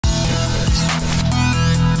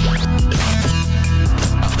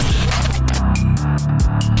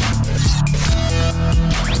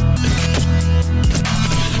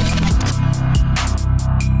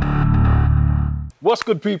What's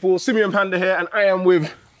good, people? Simeon Panda here, and I am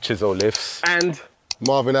with Chisel Lifts and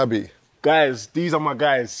Marvin Abbey. Guys, these are my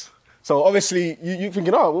guys. So obviously you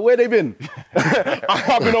thinking, oh, where they been?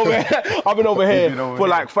 I've been over here for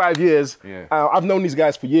like 5 years. Yeah. I've known these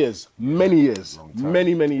guys for years, many years,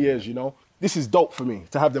 many years. You know, this is dope for me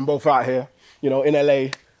to have them both out here. You know, in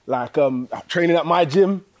LA, like training at my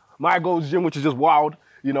gym, my goals gym, which is just wild.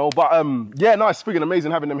 You know, but yeah, no, it's freaking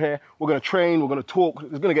amazing having them here. We're gonna train, we're gonna talk.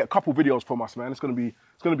 There's gonna get a couple videos from us, man. It's gonna be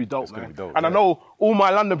dope, man. And I know all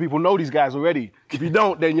my London people know these guys already. If you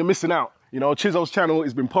don't, then you're missing out. You know, Chisel's channel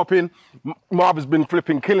has been popping. Marv has been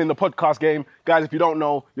killing the podcast game. Guys, if you don't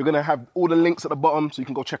know, you're gonna have all the links at the bottom so you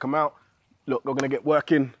can go check them out. Look, we're gonna get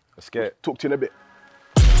working. Let's get it. Talk to you in a bit.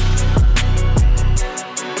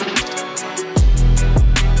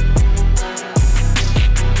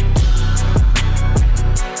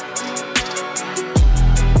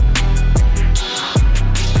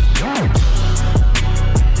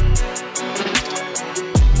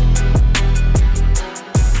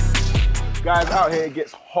 Guys, out here it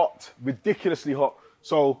gets hot, ridiculously hot.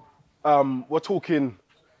 So we're talking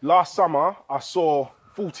last summer, I saw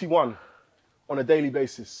 41 on a daily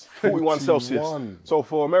basis, 41 Celsius. So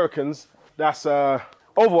for Americans, that's over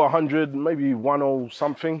 100, maybe 10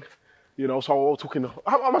 something. You know, so we're talking,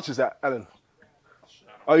 how much is that, Alan?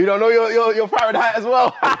 Oh, you don't know your Fahrenheit as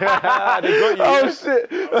well? They got you. Oh shit.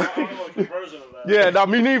 I don't know the conversion of that. Yeah, no,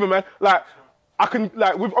 me neither, man. Like, I can,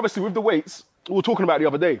 like, obviously with the weights, we were talking about it the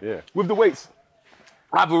other day. Yeah. With the weights,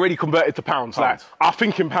 I've already converted to pounds. Like, I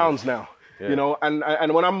think in pounds now. Yeah. You know,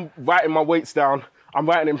 and when I'm writing my weights down, I'm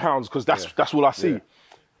writing in pounds because that's all I see. Yeah.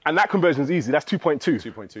 And that conversion is easy. That's 2.2.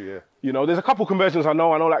 2.2, yeah. You know, there's a couple conversions I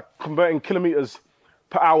know like converting kilometers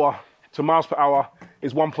per hour to miles per hour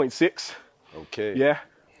is 1.6. Okay. Yeah.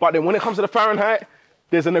 But then when it comes to the Fahrenheit,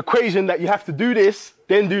 there's an equation that you have to do this,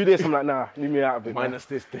 then do this. I'm like, nah, leave me out of it. Minus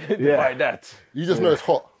this, divide that. You just know it's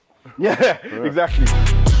hot. Yeah, exactly.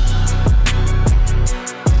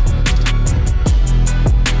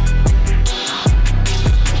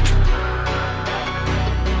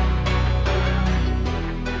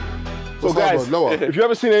 So guys, if you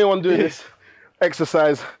ever seen anyone doing this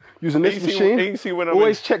exercise using this machine,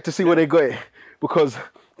 always check to see where they got it. Because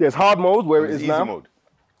there's hard mode where it is now.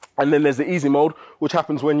 And then there's the easy mode, which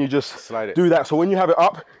happens when you just do that. So when you have it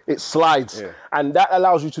up, it slides. Yeah. And that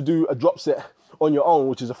allows you to do a drop set on your own,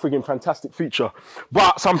 which is a friggin' fantastic feature.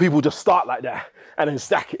 But some people just start like that and then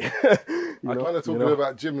stack it. I kind of talking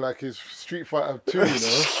about Jim like his Street Fighter 2, you know?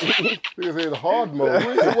 Because it's hard mode.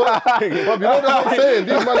 But you know what I'm saying?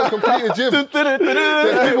 These men are completing Jim.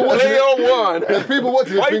 There's people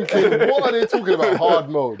watching it thinking, what are they talking about, hard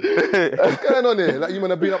mode? What's going on here? Like you want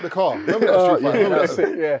to beat up the car. Remember that Street Fighter? That's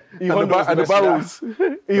it, yeah. E-Honda and the barrels.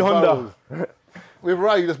 E-Honda. With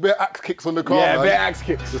Ray, there's bare axe kicks on the car. Yeah, bare axe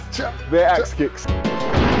kicks. Bare axe kicks.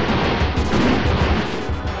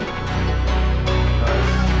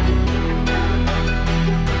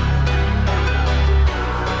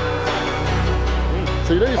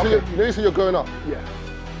 So you know you say you're going up? Yeah.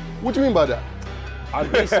 What do you mean by that? I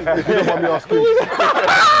basically, if you don't mind me asking. Do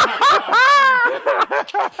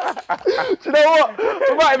you know what?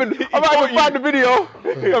 I might even find the video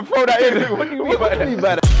and throw that in. What do you mean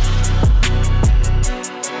by that?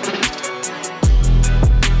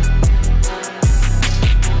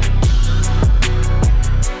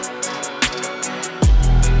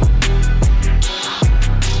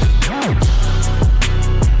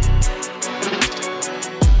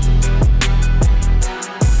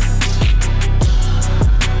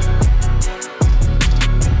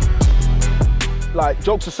 Like,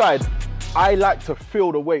 jokes aside, I like to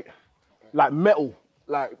feel the weight, like metal,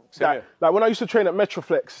 like that. Like when I used to train at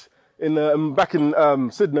Metroflex back in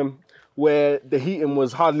Sydenham, where the heating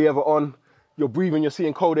was hardly ever on, you're breathing, you're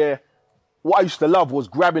seeing cold air. What I used to love was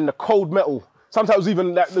grabbing the cold metal. Sometimes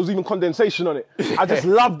even there was even condensation on it. I just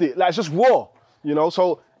loved it. Like it's just raw, you know.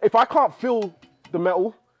 So if I can't feel the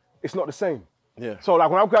metal, it's not the same. Yeah. So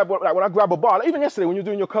like when I grab a bar, like even yesterday when you're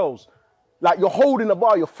doing your curls. Like you're holding the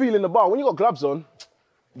bar, you're feeling the bar. When you got gloves on,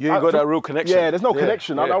 you ain't got that real connection. Yeah, there's no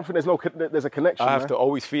connection. I don't think there's a connection. I have to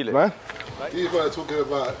always feel it, man. These guys are talking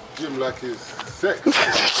about Jim like his sex.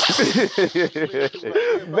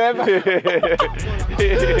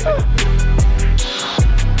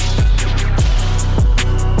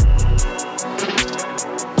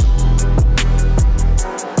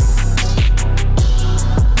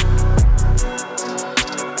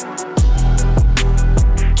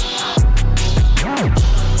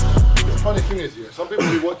 Funny thing is, some people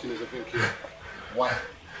be watching this and thinking, why?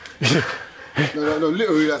 no,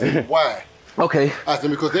 literally, that's why. Okay. As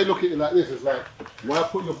in, because they look at it like this, it's like, why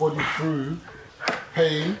put your body through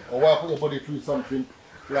pain or why put your body through something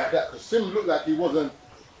like that. Because Sim looked like he wasn't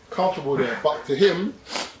comfortable there, but to him,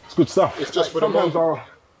 it's good stuff. It's just for sometimes the moment.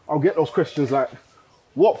 I'll get those questions like,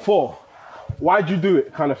 what for? Why'd you do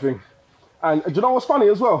it, kind of thing. And do you know what's funny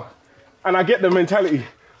as well? And I get the mentality.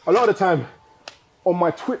 A lot of the time, on my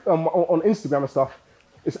on Instagram and stuff,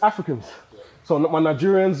 it's Africans. So my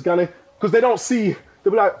Nigerians, Ghana, because they don't see,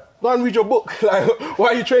 they'll be like, go and read your book. Like, why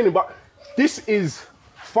are you training? But this is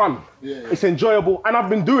fun. It's enjoyable. And I've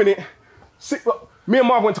been doing it. Me and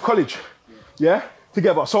Marv went to college,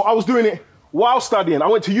 together. So I was doing it while studying. I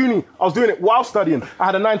went to uni. I was doing it while studying. I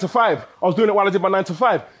had a 9 to 5. I was doing it while I did my 9 to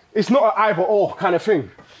 5. It's not an either or kind of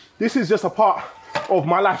thing. This is just a part of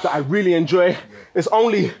my life that I really enjoy. It's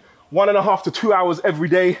only 1.5 to 2 hours every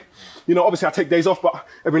day. You know, obviously I take days off, but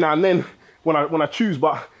every now and then when I choose,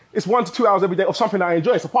 but it's 1 to 2 hours every day of something that I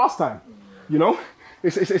enjoy. It's a pastime, you know?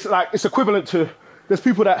 It's like, it's equivalent to, there's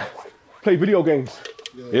people that play video games.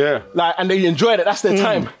 Yeah. Like, and they enjoy it, that's their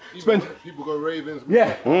time. People go ravens.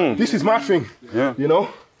 This is my thing, you know?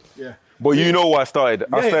 Yeah. But you know why I started?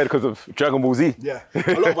 I started because of Dragon Ball Z. Yeah,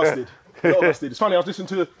 a lot of us did. A lot of us did. It's funny, I was listening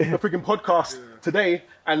to a freaking podcast today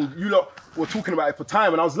and you lot were talking about it for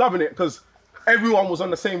time and I was loving it because everyone was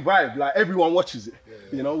on the same vibe. Like, everyone watches it,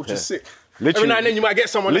 you know, which is sick. Literally, every now and then you might get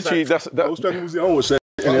someone literally, that's like, that's Dragon Ball Z, I always say.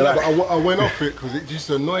 I went off it because it used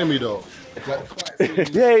to annoy me though. Like,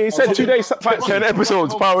 yeah, he said 2 days, 10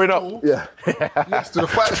 episodes, powering up. Yeah. Next to the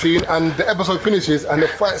fight scene, and the episode finishes, and the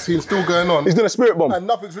fight scene's still going on. He's doing a spirit bomb. And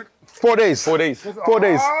nothing's. 4 days. 4 days. 4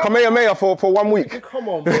 days. Kamehameha for 1 week. Come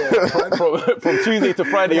on, bro. From Tuesday to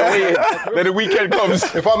Friday, you're waiting. Then the weekend comes.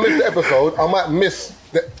 If I miss the episode, I might miss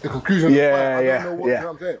the conclusion. Yeah, of the fight. I don't know what, you know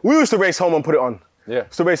what I'm saying? We used to race home and put it on. Yeah.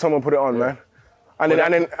 So race home and put it on, man. And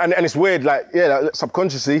then it's weird, like, like,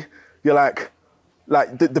 subconsciously, you're like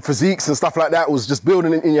the physiques and stuff like that was just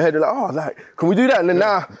building in your head. You're like, oh, like, can we do that? And then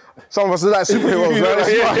now, some of us are like superheroes, right?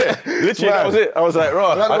 Literally, that was it. I was like,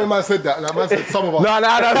 right. Like when man said that, like man said some of us. No.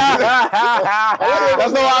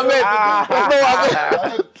 That's not what I meant. That's not what I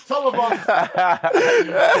meant. Some of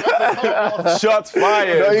us. Shots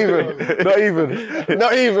fired. Not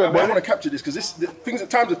even. But I want to capture this because things at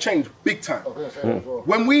times have changed big time.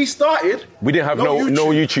 When we started, We didn't have no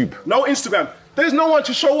YouTube. no Instagram. There's no one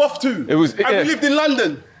to show off to. It was- and we lived in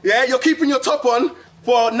London. Yeah, you're keeping your top on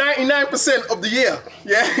for 99% of the year.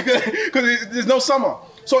 Yeah, because there's no summer.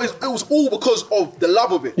 So it was all because of the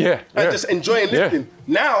love of it. Yeah, and yeah. just enjoying lifting.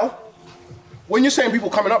 Now, when you're saying people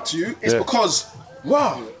coming up to you, it's because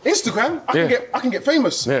wow, Instagram, I can get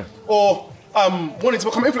famous. Yeah. Or wanting to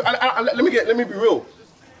become influencer. Let me be real.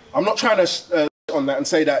 I'm not trying to on that and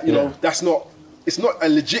say that you know it's not a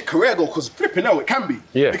legit career goal because flipping out it can be.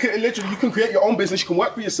 Yeah. Literally, you can create your own business, you can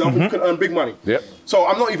work for yourself, and you can earn big money. Yep. So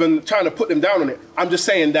I'm not even trying to put them down on it. I'm just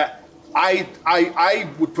saying that I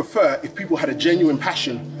would prefer if people had a genuine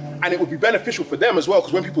passion, and it would be beneficial for them as well.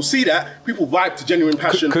 Because when people see that, people vibe to genuine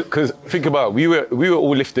passion. Because think about it, we were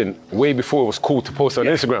all lifting way before it was cool to post on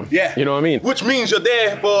Instagram. Yeah. You know what I mean? Which means you're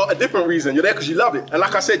there for a different reason. You're there because you love it. And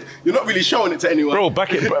like I said, you're not really showing it to anyone. Bro,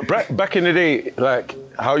 back in the day, like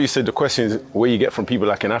how you said the questions where you get from people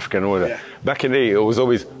like in Africa and all that. Yeah. Back in the day, it was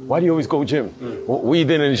always, why do you always go gym? What are you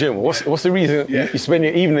doing in the gym? What's the reason you spend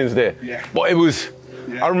your evenings there? Yeah. But it was,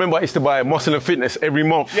 I remember I used to buy Muscle and Fitness every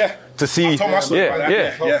month to see, I've told my story about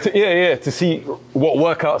that. to see what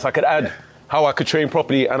workouts I could add, how I could train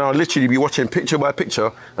properly, and I'll literally be watching picture by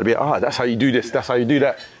picture. I'd be like, that's how you do this, that's how you do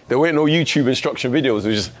that. There weren't no YouTube instruction videos. It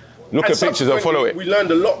was just look at pictures and follow it. We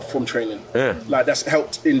learned a lot from training. Yeah. Like that's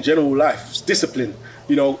helped in general life, discipline.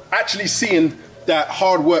 You know, actually seeing that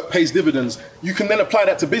hard work pays dividends. You can then apply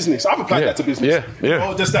that to business. I've applied that to business. Yeah. You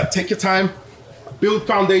know, just that take your time, build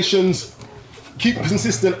foundations, keep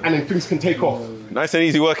consistent, and then things can take off. Nice and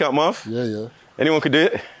easy workout, Marv. Yeah. Anyone could do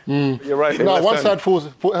it. You're right. No, one side falls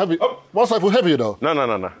heavy. One side falls heavier though. No.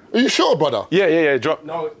 Are you sure, brother? Yeah. Drop.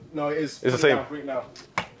 No, it is. It's the same. Bring it down.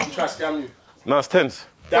 You try to scam you. No, it's tens.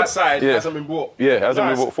 That side hasn't been brought. Yeah, it hasn't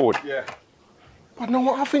been brought forward. Yeah. But no,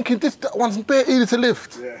 what I'm thinking, that one's bare easy to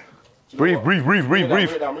lift. Yeah. Breathe. Bring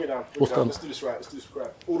it down. done? Let's do this right.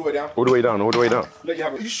 All the way down. All the way down. Let you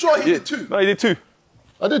have it. You sure he did two? No, he did two.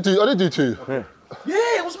 I did do two. Yeah,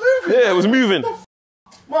 it was moving. Yeah, it was moving.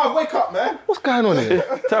 Marv, wake up, man. What's going on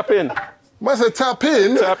here? Tap in. Man said tap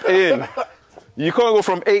in. Tap in. You can't go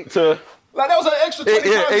from 8 to... Like that was an extra 20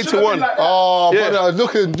 Yeah, times. 8 to 1. Oh, Yeah. brother,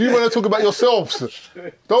 look, do you want to talk about yourselves?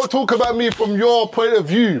 Don't talk about me from your point of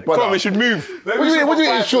view, brother. Come on, it should move. What do you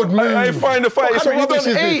mean it should move? I find the fighting What kind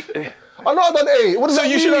spirit. of You've done rubbish is 8. I know I've done 8. What does So that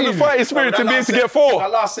you mean? should have the fighting spirit to be able to get 4.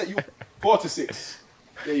 That last set, you 4 to 6.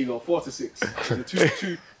 There you go, 4 to 6.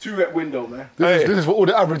 Two rep window, man. This is for all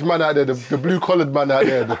the average man out there, the blue-collared man out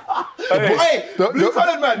there.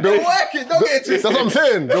 Blue-collared man, they're working, don't get it twisted. That's what I'm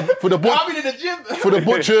saying. For the I'm in the gym. For the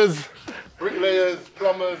butchers, bricklayers,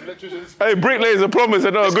 plumbers, electricians. Hey, bricklayers and plumbers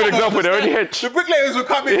are not a good example. They're already hedged. The bricklayers will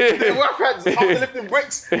come in with their work hands after lifting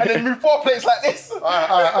bricks and then move 4 plates like this. All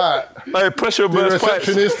right. Hey, pressure burst pipes.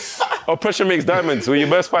 Receptionists. Or pressure makes diamonds. Will you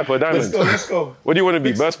burst pipe or diamond? Let's go. What do you want to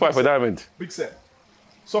be, burst pipe or diamond? Big set.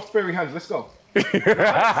 Soft fairy hands, let's go. Why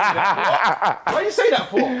you say that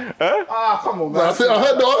for? Huh? Ah, come on, man. I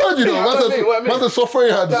heard you though. That's a soft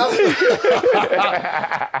fairy hand.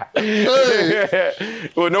 Hey.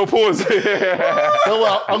 Well, no pause. So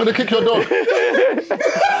well, I'm gonna kick your dog.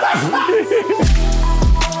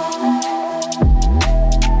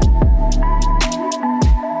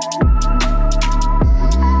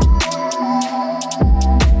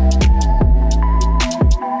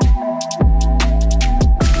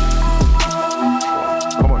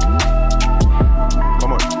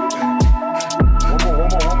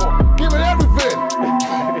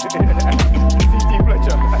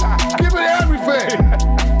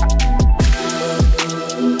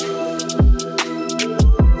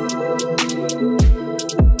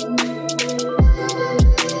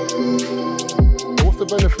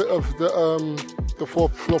 The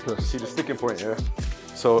floor press. See the sticking point, yeah?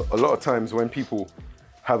 So a lot of times when people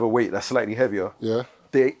have a weight that's slightly heavier, yeah,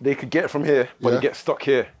 they could get from here, but it gets stuck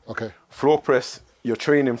here. Okay. Floor press, you're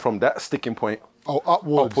training from that sticking point. Oh,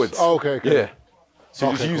 upwards. Oh, okay. Yeah.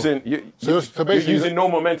 So okay, you're using no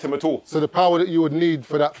momentum at all. So the power that you would need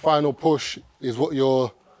for that final push is what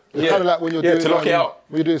you're. It's kind of like when you're doing to lock it out.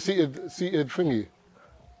 When you're doing seated thingy.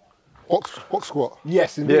 Box squat.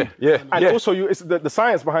 Yes, indeed. Yeah. And also, it's the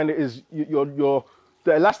science behind it is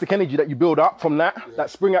the elastic energy that you build up from that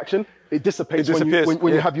spring action, it dissipates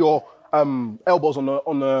when you have your elbows on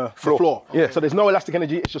the floor. Yeah. So there's no elastic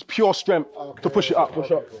energy. It's just pure strength to push it up.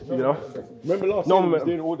 You know. Remember last time we was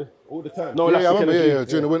doing it all the time. No elastic energy. Yeah,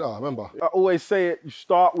 during the winter, I remember. I always say it. You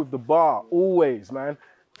start with the bar, always, man.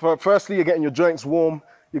 Firstly, you're getting your joints warm.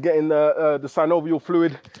 You're getting the synovial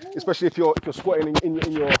fluid, especially if you're squatting in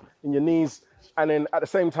your knees, and then at the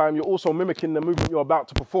same time you're also mimicking the movement you're about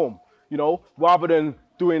to perform. You know, rather than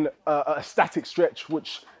doing a static stretch,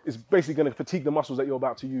 which is basically going to fatigue the muscles that you're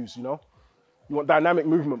about to use. You know, you want dynamic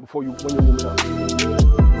movement when you're warming up.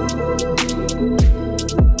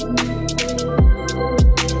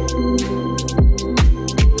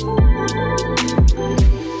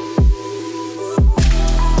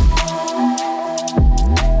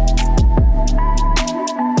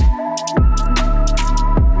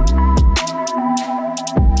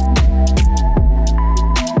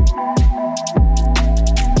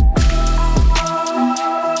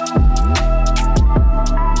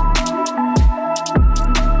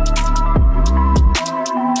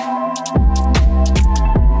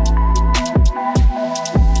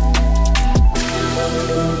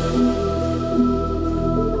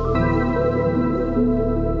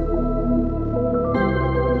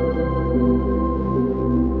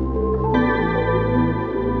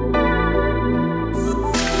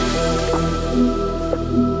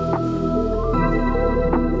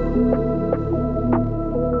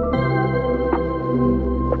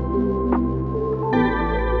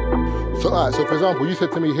 So for example, you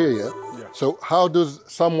said to me here, yeah? So how does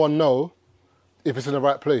someone know if it's in the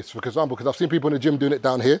right place? For example, because I've seen people in the gym doing it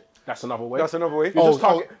down here. That's another way. That's another way.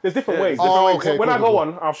 There's different ways. Okay, when I go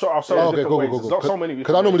on, I'll show you different ways. There's not so many.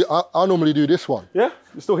 Because I normally do this one. Yeah,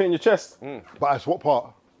 you're still hitting your chest. But it's what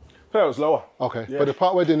part? It's lower. Okay, but the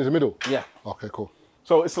part we're doing is the middle? Yeah. Okay, cool.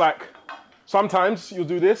 So it's like, sometimes you'll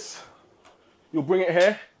do this, you'll bring it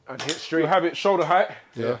here, and hit straight. You'll have it shoulder height.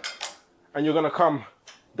 Yeah. And you're gonna come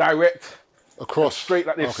direct. Across. Straight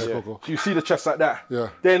like this. Okay, cool. So you see the chest like that. Yeah.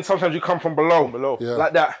 Then sometimes you come from below.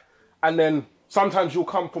 Like that. And then sometimes you'll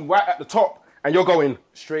come from right at the top and you're going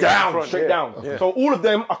straight down. Okay. So all of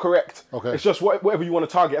them are correct. Okay. It's just whatever you want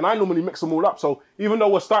to target. And I normally mix them all up. So even though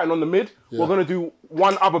we're starting on the mid, we're going to do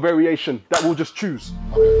one other variation that we'll just choose.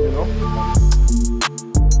 Okay. You know?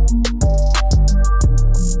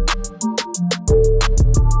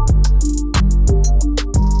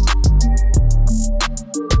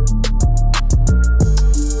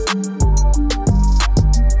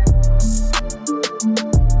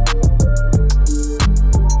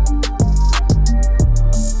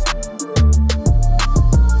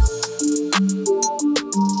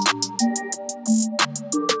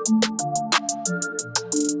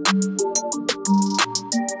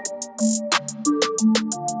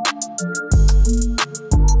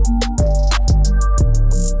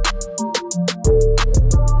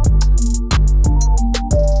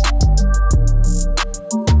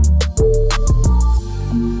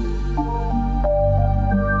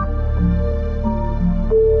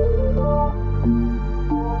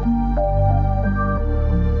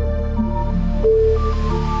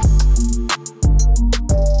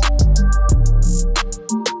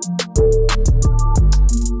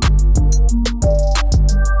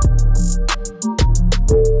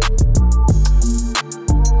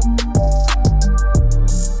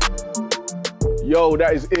 go.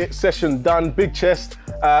 That is it. Session done. Big chest.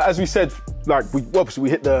 As we said, like obviously we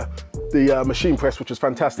hit the machine press, which was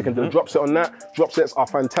fantastic, and the drop set on that. Drop sets are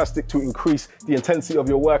fantastic to increase the intensity of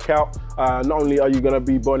your workout. Not only are you going to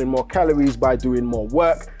be burning more calories by doing more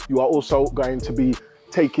work, you are also going to be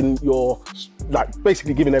taking your, like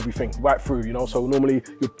basically giving everything right through, you know. So normally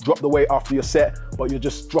you drop the weight after your set, but you're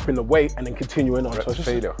just dropping the weight and then continuing on. Rep to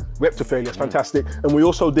failure. Rep to failure, it's fantastic. And we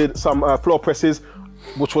also did some floor presses,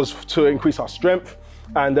 which was to increase our strength,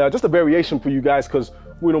 and just a variation for you guys, because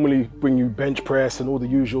we normally bring you bench press and all the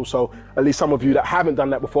usual. So at least some of you that haven't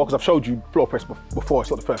done that before, because I've showed you floor press before,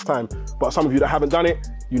 it's not the first time, but some of you that haven't done it,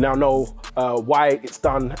 you now know why it's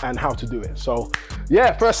done and how to do it. So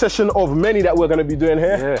yeah, first session of many that we're gonna be doing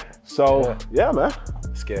here. Yeah. So yeah, man.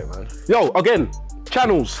 Let's get it, man. Yo, again,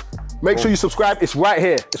 channels. Make sure you subscribe. It's right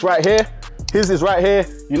here. It's right here. His is right here.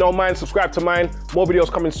 You know mine. Subscribe to mine. More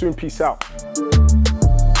videos coming soon. Peace out.